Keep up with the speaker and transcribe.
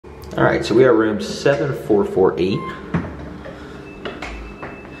All right, so we are room 7448.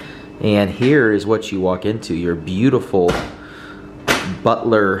 And here is what you walk into, your beautiful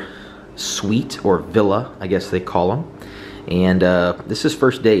Butler suite, or villa, I guess they call them. And this is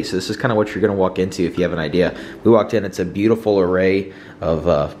first day, so this is kind of what you're gonna walk into if you have an idea. We walked in, it's a beautiful array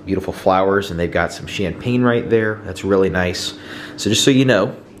of beautiful flowers, and they've got some champagne right there. That's really nice. So just so you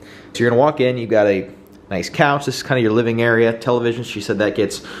know, so you're gonna walk in, you've got a nice couch. This is kind of your living area. Television, she said that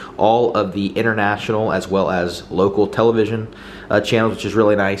gets all of the international as well as local television channels, which is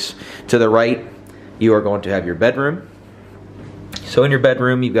really nice. To the right, you are going to have your bedroom. So in your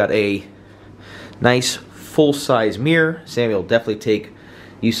bedroom, you've got a nice full-size mirror. Sammy will definitely take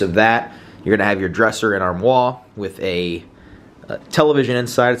use of that. You're gonna have your dresser and armoire with a television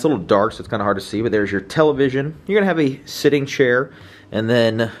inside. It's a little dark, so it's kind of hard to see, but there's your television. You're gonna have a sitting chair, and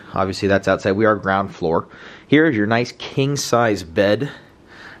then obviously that's outside. We are ground floor. Here is your nice king-size bed.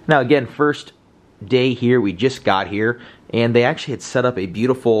 Now again, first day here, we just got here, and they actually had set up a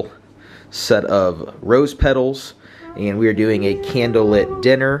beautiful set of rose petals, and we are doing a candlelit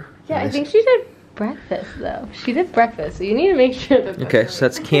dinner. Yeah, I think she did breakfast though. She did breakfast, so you need to make sure that. Okay, so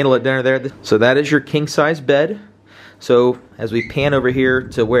that's candlelit dinner there. So that is your king-size bed. So as we pan over here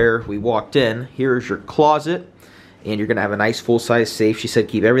to where we walked in, here is your closet, and you're gonna have a nice full-size safe. She said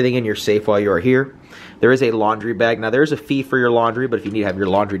keep everything in your safe while you are here. There is a laundry bag. Now there's a fee for your laundry, but if you need to have your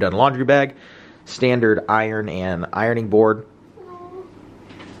laundry done, laundry bag, standard iron and ironing board.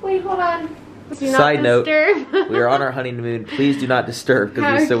 Wait, hold on. Side note, we are on our honeymoon. Please do not disturb,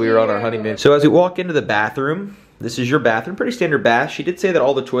 because we said we were on our honeymoon. So as we walk into the bathroom, this is your bathroom, pretty standard bath. She did say that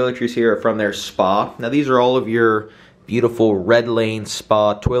all the toiletries here are from their spa. Now these are all of your beautiful Red Lane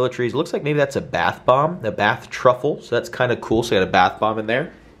spa toiletries. It looks like maybe that's a bath bomb, a bath truffle. So that's kind of cool. So you got a bath bomb in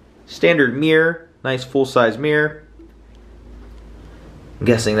there. Standard mirror, nice full-size mirror. I'm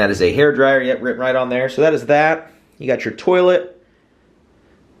guessing that is a hairdryer. Yep, written right on there. So that is that. You got your toilet.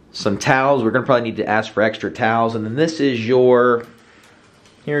 Some towels. We're gonna probably need to ask for extra towels. And then this is your,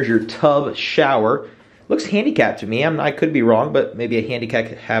 here's your tub shower. Looks handicapped to me. I could be wrong, but maybe a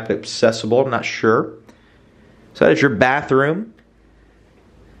handicap accessible. I'm not sure. So that is your bathroom.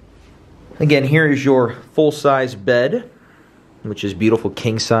 Again, here is your full-size bed, which is beautiful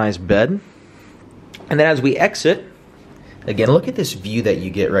king-size bed. And then as we exit, again, look at this view that you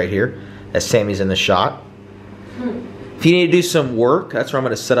get right here as Sammy's in the shot. If you need to do some work, that's where I'm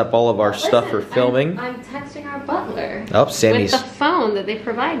going to set up all of our stuff for filming. I'm texting our butler. Oh, Sammy's. With the phone that they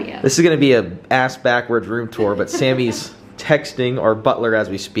provide you. This is going to be a ass-backwards room tour, but Sammy's texting our butler as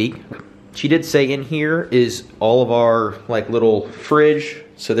we speak. She did say in here is all of our like little fridge.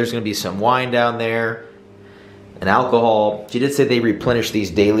 So there's going to be some wine down there and alcohol. She did say they replenish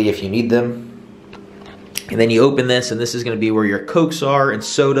these daily if you need them. And then you open this, and this is going to be where your Cokes are and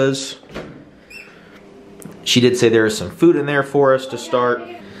sodas. She did say there is some food in there for us to start.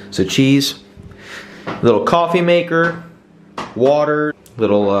 So cheese, little coffee maker, water,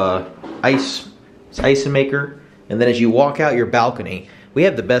 little ice maker. And then as you walk out your balcony, we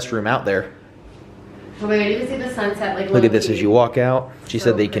have the best room out there. Oh my God, you can see the sunset. Like, look at this as you walk out. She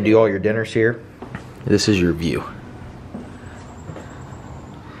said they can do all your dinners here. This is your view.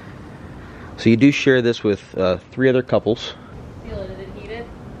 So you do share this with 3 other couples.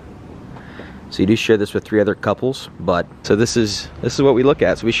 So you do share this with 3 other couples, but so this is what we look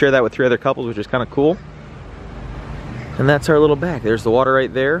at. So we share that with 3 other couples, which is kind of cool. And that's our little back. There's the water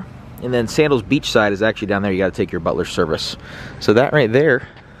right there. And then Sandals Beachside is actually down there. You got to take your Butler service. So that right there,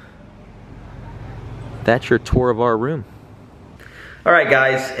 that's your tour of our room. All right,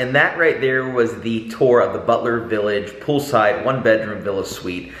 guys, and that right there was the tour of the Butler Village Poolside 1-bedroom villa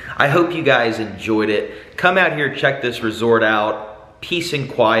suite. I hope you guys enjoyed it. Come out here, check this resort out. Peace and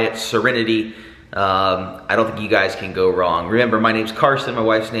quiet, serenity. I don't think you guys can go wrong. Remember, my name's Carson, my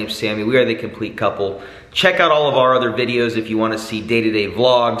wife's name's Sammy. We are the complete couple. Check out all of our other videos if you want to see day-to-day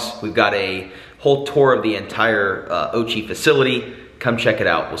vlogs. We've got a whole tour of the entire OCHI facility. Come check it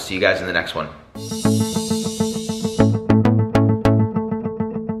out. We'll see you guys in the next one.